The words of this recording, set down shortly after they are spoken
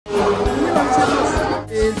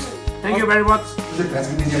very much.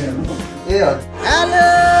 Hello.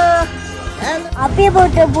 Happy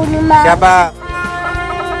birthday, Bunima. Siapa?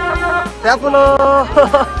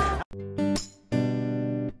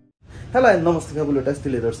 Hello and namaste Kabulo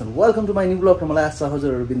Testile Darshan welcome to my new blog मलाई आशा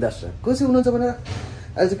हजुरहरु बिन्दास छ कसै हुनुहुन्छ भनेर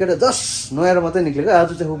आज केटा जस्ट नयाँ मात्रै निक्लेको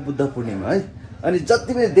आज चाहिँ हो बुद्ध पूर्णिमा है अनि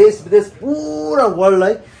जति पनि देश विदेश पुरा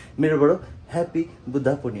वर्ल्डलाई मेरोबाट ह्यापी बुद्ध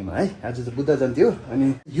पूर्णिमा है आज चाहिँ बुद्ध जयन्ती हो अनि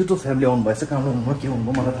युट्युब फ्यामिली आउनु भएछ कहाँबाट हुनुभयो के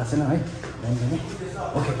हुनुभयो मलाई थाहा छैन है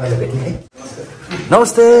ओके कहिले भेट्ने है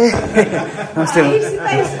नमस्ते नमस्ते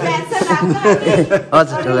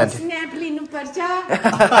हजुर ठुलो आन्टी स्न्याप लिनु पर्छ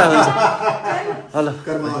हेलो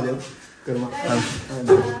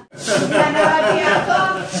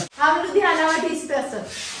हाम्रो ध्यानवाटी स्पेशल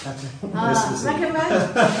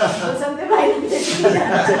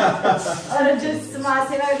और जो समाज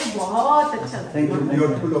सेवा बहुत अच्छा थैंक यू यो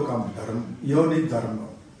ठुलो काम धर्म यो नै धर्म हो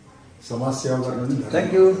समाज सेवा गर्नु नि थैंक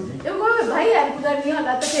यू यो भाइहरुको गर्ने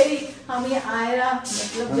होला त फेरि हामी आएर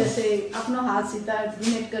मतलब जैसे आफ्नो हातसित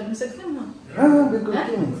डोनेट गर्न सक्छौं न हां बिल्कुल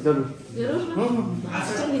जरुर जरुर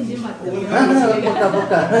हिन्दी मात्र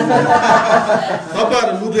पक्का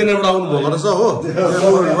तपाईहरु लुधियानाबाट आउनु भएको रहेछ हो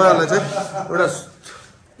उहाँलाई चाहिँ एउटा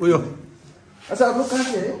उयो अच्छा आप लोग कहाँ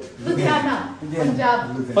से हैं लुधियाना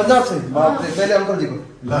पंजाब से बात पहले अंकल जी को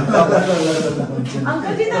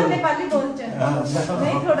अंकल जी तो नेपाली बोलते हैं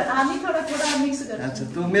नहीं थोड़ा हामी थोड़ा मिक्स करते हैं अच्छा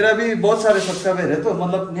तो मेरा भी बहुत सारे सब्सक्राइबर है तो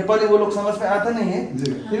मतलब नेपाली वो लोग समझ में आता नहीं है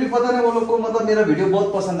फिर भी पता नहीं वो लोग को मतलब मेरा वीडियो बहुत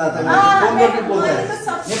पसंद आता है फोन करके बोलते हैं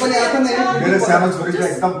नेपाली आता नहीं है मेरो सानो छोरी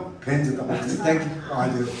चाहिँ एकदम फ्यान छ तपाईको थ्यांक यू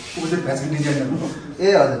हजुर उ चाहिँ फ्यासन डिजाइनर हो ए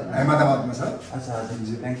हजुर अहमदाबादमा छ अच्छा हजुर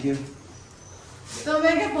जी थैंक यू तो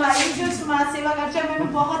मैंने भाई जो समाज सेवा करता है मैंने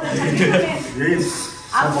बहुत अच्छा किया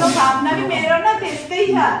आपको भावना भी मेरा ना देखते ही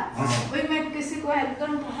है वही मैं किसी को हेल्प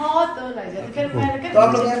करूं बहुत लग जाता फिर मैं तो आप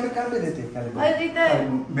लोग यहाँ पे कहाँ पे देते हैं अरे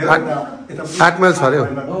मेरो यता 8 माइल छ रे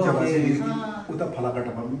उता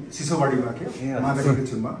फलाकाटामा सिसोबाडीमा के मागरीको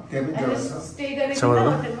छेउमा त्यहाँ पनि जग्गा छ स्टे गरेको छ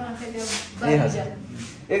होटलमा फेरि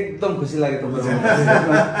एकदम खुसी लाग्यो तपाईलाई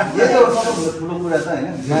यो त सबभन्दा ठुलो कुरा छ हैन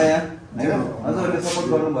नयाँ हैन हजुरले सपोर्ट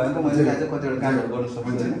गर्नु भयो नि त मैले चाहिँ कतिवटा कामहरु गर्न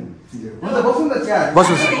सक्छु हैन हुन्छ बस्नु न चिया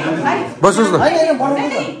बस्नुस् न हैन हैन बनाउनु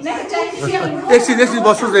त एकछिन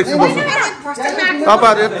बस्नुस्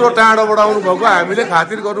तपाईहरु यत्रो टाढोबाट आउनु भएको हामीले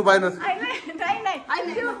खातिर गर्नु पाएन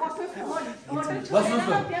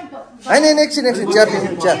हैन हैन एकछिन चिया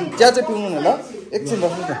पिउनु चिया चाहिँ पिउनु न ल एकछिन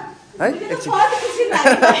बस्नु त है एकछिन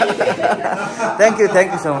थ्यांक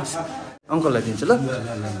यू सो मच अंकललाई दिन्छु ल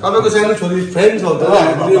तपाईको सानो छोरी फ्रेन्ड्स हो त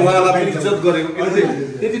हामीले उहाँलाई पनि इज्जत गरेको किनकि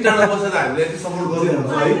त्यति टाढा बसेर हामीले यति सपोर्ट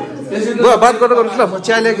गर्नुहुन्छ है ल बात गर्नुस् ल म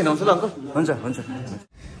चिया ल्याइकिन आउँछु ल अंकल हुन्छ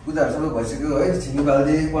पूजाहरु सबै भइसक्यो है छिनु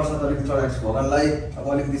गाल्दै प्रसाद अलिकति चढाएको छु भगवानलाई अब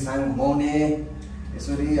अलिकति साङ घुमाउने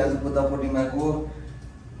यसरी आज बुद्ध पूर्णिमाको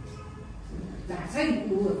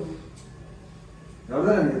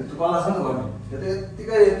गर्दैन नि त्यो कला छ नि गर्नु त्यो त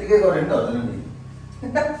यतिकै गरे नि त हजुर नि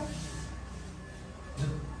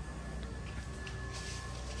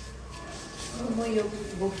म यो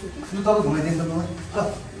बोक्छु कि लु तपाईँ घुमाइदिनु त मलाई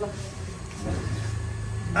ल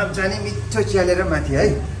अब जाने मिठो चिया लिएर माथि है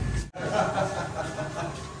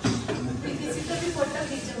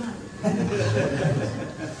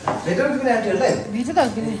भेटौँ कि आन्टीहरूलाई भिडियो त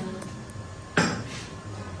हाल्दिने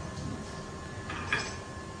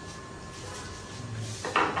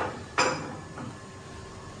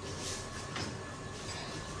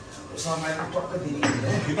समयमा टक्क दिने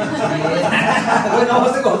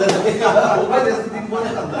नमस्ते भन्दैन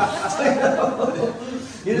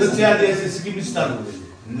यो चिया दिएपछि सिक्किम स्टार्ट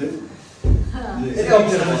हुँदैछ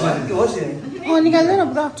निकाल्दैन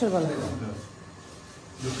पुरा अप्ठ्यारो भयो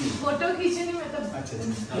फोटो खींचने में तो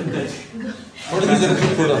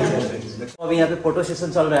अभी यहाँ पे फोटो सेशन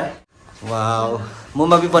चल रहा है वाओ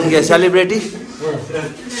मुम्बा भी बन गया सेलिब्रिटी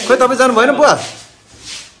खोइ तपाईँ जानु भएन बुवा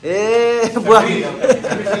ए बुवा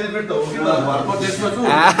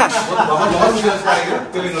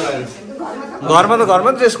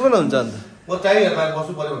घरमा ड्रेसको न हुन्छ अन्त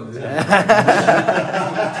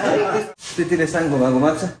त्यतिले साङ घुमाएको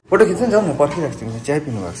छ फोटो खिच्नु जाउँ न पर्खिरहेको छु चिया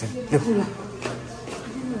पिउनु भएको छ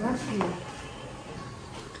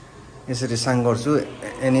यसरी साङ गर्छु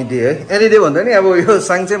एनी डे है एनी डे भन्दा नि अब यो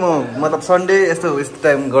साङ चाहिँ म मतलब सन्डे यस्तो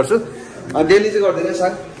टाइम गर्छु डेली चाहिँ गर्दैन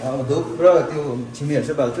साङ धुप र त्यो छिमीहरू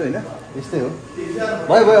चाहिँ पाल्छु होइन यस्तै हो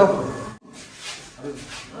भयो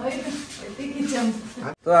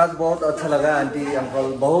तो आज बहुत अच्छा लगा आंटी अंकल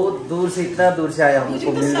बहुत दूर से इतना दूर से आए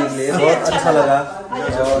हमको मिलने के लिए बहुत अच्छा लगा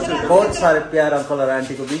और बहुत सारे प्यार अंकल और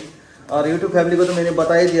आंटी को भी और यूट्यूब फैमिली को तो मैंने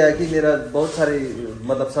बता ही दिया कि मेरा बहुत सारे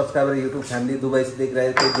मतलब सब्सक्राइबर यूट्यूब फैमिली दुबई से देख रहे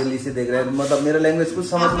हैं, कोई दिल्ली से देख रहे हैं, मतलब मेरा लैंग्वेज कुछ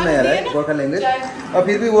समझ में नहीं आ रहा है, गोरखा लैंग्वेज, और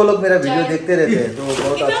फिर भी वो लोग मेरा वीडियो देखते रहते हैं, तो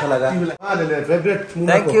बहुत अच्छा लगा।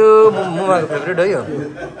 Thank you. मुमाको फेभरेट हो यो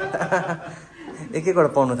एक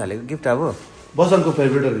एकवटा पाउनु थालेको गिफ्ट अब बसनको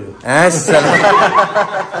फेभरेट हो यो।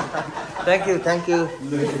 थ्याङ्क यू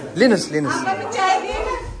लिनुहोस्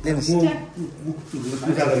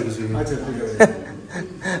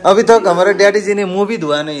अभी तक हमारे डैडी जी ने मुंह भी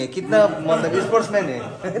धोया नहीं है, कितना मतलब स्पोर्ट्समैन है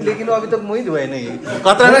लेकिन अभी तक मुंह ही धोया नहीं है,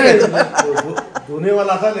 खतरा नहीं है। धोने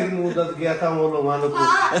वाला था लेकिन वो उधर गया था, वो लोग वहाँ लोग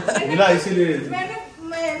मिला, इसीलिए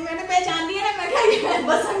मैंने पहचान लिया ना, मैं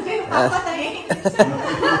बसंत के पापा थे।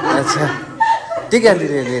 अच्छा ठीक है,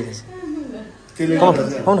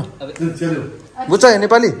 बुझ्छ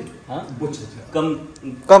नेपाली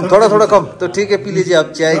कम थोड़ा थोड़ा कम तो ठीक है, पी लीजिए आप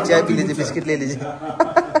चाय पी लीजिए, बिस्किट ले लीजिए।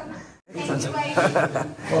 हुन्छ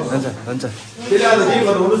हुन्छ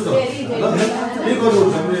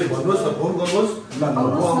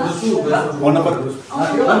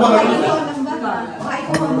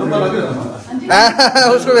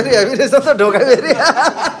उसको फेरि हेभी रहेछ त ढोका फेरि।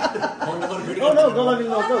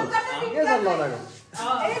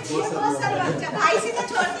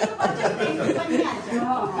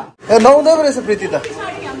 नहुँदै रहेछ प्रीति त,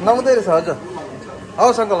 नहुँदै रहेछ। हजुर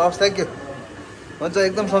हवस् अङ्कल, हवस्, थ्याङ्क यू। हुन्छ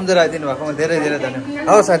एकदम सम्झेर आइदिनु भएकोमा धेरै धेरै धन्यवाद।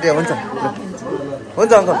 हवस् साथी, हुन्छ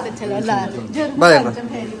हुन्छ अङ्कल, बाई अङ्कल।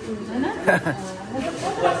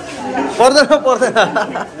 पर्दैन पर्दैन,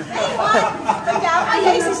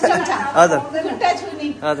 हजुर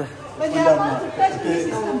हजुर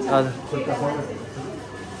हजुर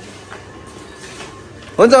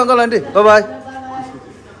हुन्छ अङ्कल आन्टी, बाई।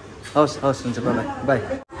 हवस् हवस्, हुन्छ बाई बाई।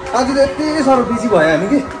 आज त यति साह्रो बिजी भयो हामी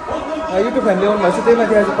कि युट्युब फ्यामिली आउनु भएको छ, त्यही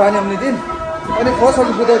माथि आज पानी आउने दिन, अनि फर्स्ट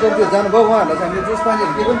अघि बुद्ध जयन्ती जानुभयो, उहाँहरूलाई चाहिँ हामीले जुस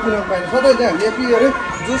पानीहरू केही पनि पिलाउनु पाएन, सधैँ चाहिँ हामीले यति अरे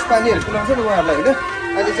जुस पानीहरू पिलाउँछ नि उहाँहरूलाई होइन।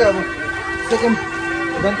 अहिले चाहिँ अब सेकेन्ड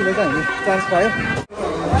जयन्तीले चाहिँ हामीले चान्स पायो।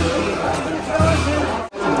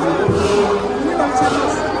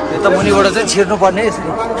 यता मुनिबाट चाहिँ छिर्नु पर्ने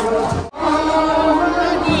यसरी।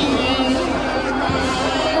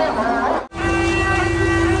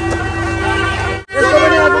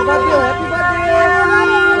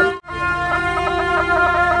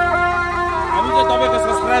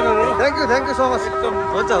 Thank you so much.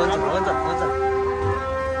 हुन्छ हुन्छ हुन्छ हुन्छ।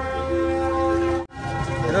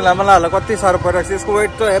 हेर्नु लामालाई कति साह्रो परिरहेको छ, यसको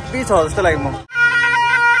वेट त हेभी छ जस्तो लाग्यो। म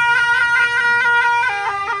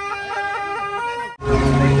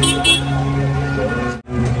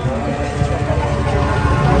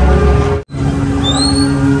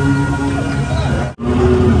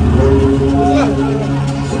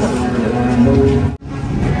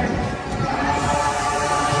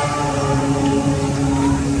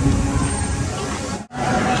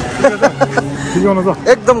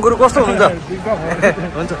एकदम गुरु कस्तो हुनुहुन्छ?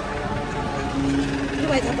 हुन्छ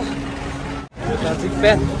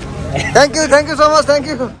thank you so much, thank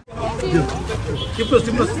you.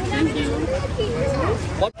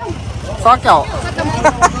 सक्यो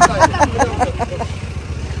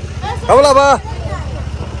होला बा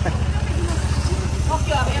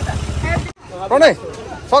प्रणय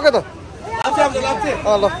सक्यो त।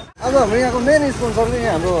 ल अब हाम्रो यहाँको मेन स्पोन्सर चाहिँ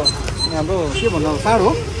हाम्रो के भन्नु अब साड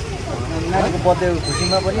हो, नानीको बर्थडे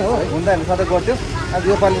खुसीमा पनि हो, हुन त हामी सधैँ गर्थ्यौँ। आज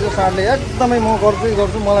योपालि चाहिँ साडले एकदमै म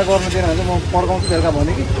गर्छु मलाई गर्नु दिएन भने चाहिँ म पड्काउँछु बेलुका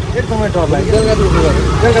भने कि एकदमै डर लाग्यो।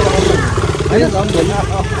 बेलुका होइन झन्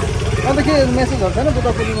अन्त के मेसेजहरू छैन बुद्ध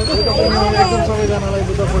पूर्णिमाको? बुद्ध पूर्णिमा एकदम सबैजनालाई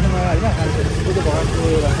बुद्ध पूर्णिमा होइन, बुद्ध भगवान्को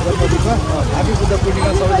जन्मदिनमा ह्यापी बुद्ध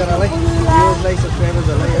पूर्णिमा सबैजनालाई। यो लाइक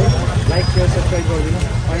सब्सक्राइबर्सहरूलाई है लाइक सेयर सब्सक्राइब गरिदिनु,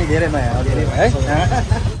 अनि धेरै माया धेरै भयो है।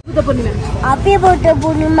 बुद्ध पूर्णिमा ह्यापी बुद्ध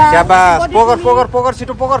पूर्णिमा। क्या बात, पोकर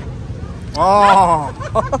छिटो पोकर।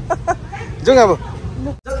 जाउँ अब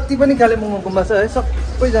जति पनि कालेबुङमा गुम्बा छ है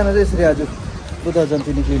सबैजना चाहिँ यसरी आज बुद्ध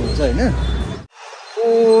जयन्ती निक्लिनुहुन्छ होइन।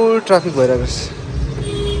 फुल ट्राफिक भइरहेको छ।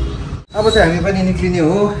 अब चाहिँ हामी पनि निक्लिने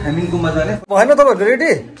हो, हामी गुम्बा जाने भएन। तपाईँहरूको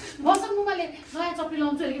रेडी?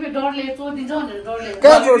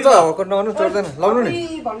 कहाँ चोर्छ? नआउनु, चोर्दैन, लाउनु नि।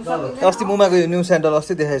 अस्ति मुमाको यो न्यू स्यान्डल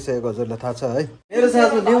अस्ति देखाइसकेको हजुरलाई थाहा छ है। मेरो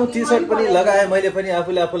साथमा न्यू टी सर्ट पनि लगाएँ मैले पनि,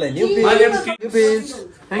 आफूलाई new page.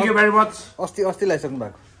 Thank you very much. अस्ति लगाइसक्नु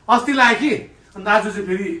भएको? अस्ति लाग्यो कि, अनि दाजु चाहिँ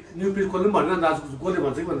फेरि न्यू पेज खोल्नु पनि भनेर दाजु कसले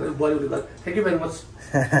भन्छ कि भन्दा Bollywood. Thank you very much.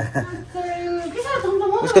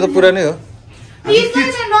 उसको त पुरानै हो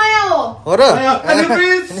हो र?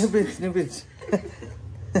 न्यू पेज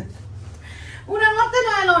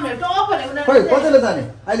खोइ कतिले जाने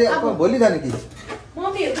अहिले? भोलि जाने कि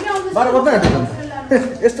 12 बज्न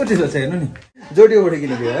यस्तो ढिलो छ हेर्नु नि। जोडियोबाट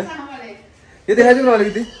किनेको है, यो देखाइदिउँ न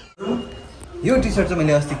अलिकति। यो टी सर्ट चाहिँ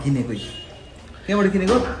मैले अस्ति किनेको केबाट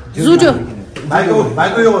किनेको जुजो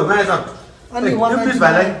भाइको यो नयाँ सर्ट अनि प्लिज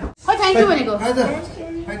भाइलाई खै थ्याङ्क यू भनेको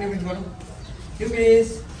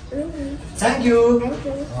थ्याङ्क यू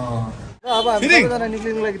अब हामी सबैजना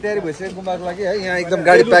निक्लिनुको लागि तयारी भइसक्यो गुम्बाको लागि है यहाँ एकदम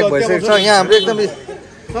गाडी प्याक भइसकेको छ यहाँ हाम्रो एकदम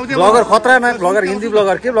ब्लगर खतरानाक ब्लगर हिन्दी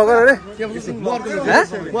ब्लगर के ब्लगर अरे खतरा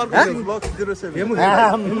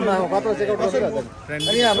चेकआउट गरिरहेको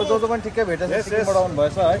अनि हाम्रो जो पनि ठिक्कै भेटेर सिक्किमबाट आउनु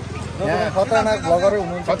भएछ है खतरानाक ब्लगरै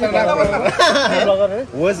हुनुहुन्छ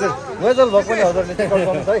वेजल भ्लग पनि हजुरले चेकआउट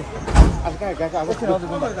गर्नुहोस्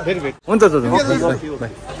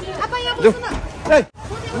है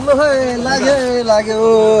हुन्छ लाग्यो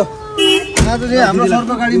आज चाहिँ हाम्रो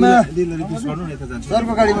सर्को गाडीमा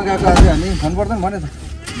गएको आज हामी खानु पर्दैन भने त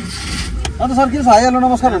अन्त सर के छ हाई हेलो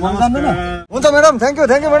नमस्कार भन्नु जान्दैन हुन्छ madam thank you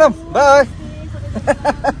madam by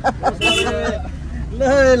ल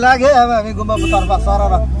लाग्यो अब हामी गुम्बाको तर्फ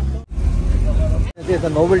सरर त्यो त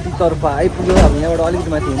नोभेल्टी तर्फ आइपुग्यो अब यहाँबाट अलिकति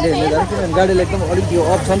माथि हिँड्दै जान्छ किनभने गाडीलाई एकदम अलिकति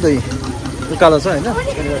अफ छ नि त उकालो छ होइन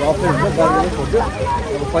त्यहाँनिर अफै हुन्छ गाडीले छोड्यो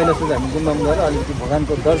अब पहिला सुरु हामी गुम्बामा गएर अलिकति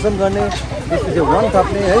भगवान्को दर्शन गर्ने त्यसपछि वाङ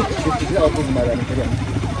थाप्ने है त्यसपछि अर्को गुम्बा जाने फेरि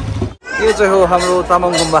यो चाहिँ हो हाम्रो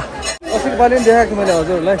तामाङ गुम्बा अस्तिको पालि पनि देखाएको मैले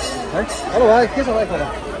हजुरहरूलाई है हेलो भाइ के छ भाइ खबर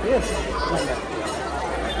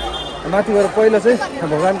माथि गएर पहिला चाहिँ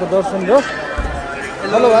भगवान्को दर्शन र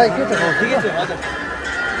हेलो भाइ के छ ठिकै छ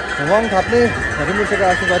वाङ थाप्ने रिमुसेको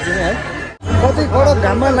आशीर्वाद दिने है कति कडक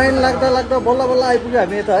घाममा लाइन लाग्दा बल्ल बल्ल आइपुग्यो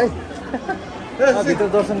हामी यता है भित्र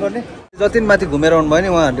दर्शन गर्ने जति माथि घुमेर आउनु भयो नि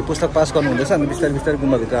उहाँहरूले पुस्तक पास गर्नु हुँदैछ अनि बिस्तारै बिस्तारै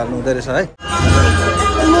गुम्बाभित्र हाल्नु हुँदो रहेछ है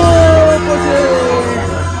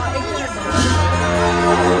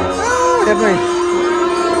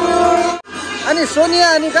अनि सोनिया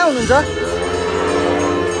अनि कहाँ हुनुहुन्छ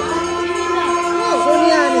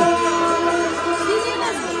सोनिया अनि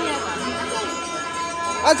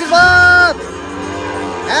आशीर्वाद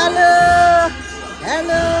हेलो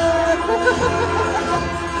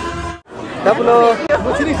डबलो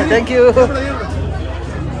थ्याङ्क यू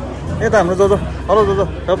यता हाम्रो जोजो हेलो जोजो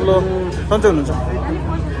डबलो सन्चै हुनुहुन्छ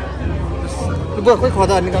खोइ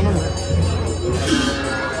खदा निकाल्नु न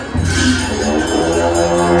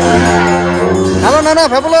हेलो नाना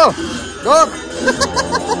फेपुलो डक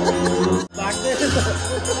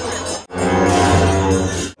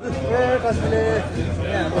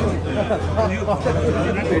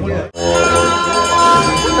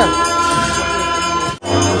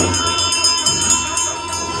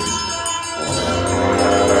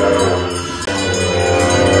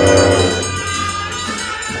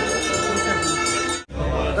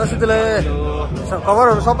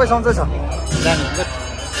खबरहरू सबै सन्चै छ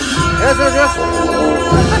यस यस यस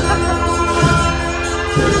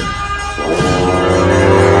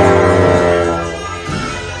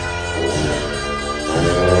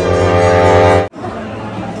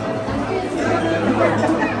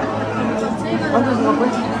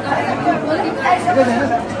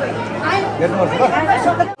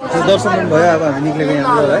दर्शन भयो अब हामी निक्लेको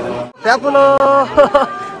यहाँबाट है प्यापुलो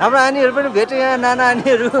हाम्रो आनीहरू पनि भेट्यो यहाँ नाना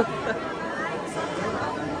आनीहरू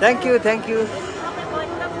थ्याङ्क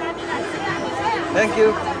यू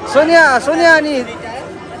सोनिया अनि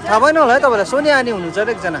थाहा भएन होला है तपाईँलाई सोनिया अनि हुनुहुन्छ र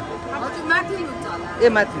एकजना ए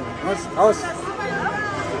माथि हवस्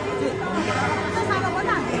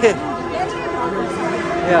ए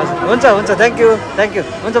हजुर हुन्छ थ्याङ्क यू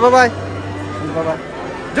हुन्छ बाई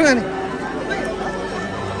जाउँ अनि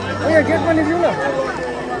गेटमा निस्क्यौँ ल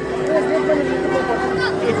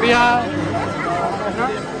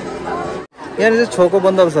यहाँनिर चाहिँ छोको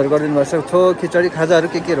बन्दोबस्तहरू गरिदिनु भएको छ छो खिचडी खाजाहरू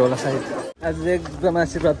के होला सायद आज चाहिँ एकदम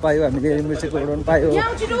आशीर्वाद पायो हामीले युनिभर्सिटीकोबाट पनि पायो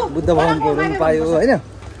बुद्ध भवनकोबाट पनि पायो होइन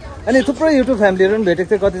अनि थुप्रै युट्युब फ्यामिलीहरू पनि भेटेको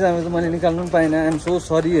थियो कतिजना चाहिँ मैले निकाल्नु पनि पाइनँ आइएम सो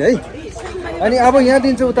सरी है अनि अब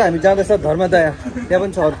यहाँदेखि चाहिँ उता हामी जाँदैछ धर्मदाया त्यहाँ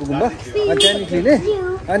पनि छ अर्को गुम्बा त्यहाँ निक्लिने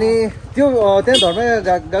अनि त्यो त्यहाँ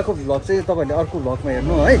धर्मदाया गएको भ्लग चाहिँ तपाईँहरूले अर्को भ्लगमा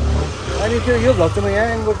हेर्नु है अनि त्यो यो भ्लग चाहिँ म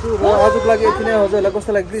यहाँ एन्ड गर्छु र आजको लागि यति नै हजुरहरूलाई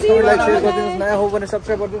कस्तो लाग्यो प्लिज तपाईँ लाइक सेयर गरिदिनुहोस् नयाँ हो भने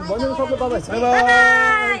सब्सक्राइब गरिदिनुहोस् भन्नु सबले बाबा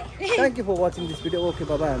thank you for watching this video okay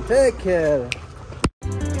बाबा टेक केयर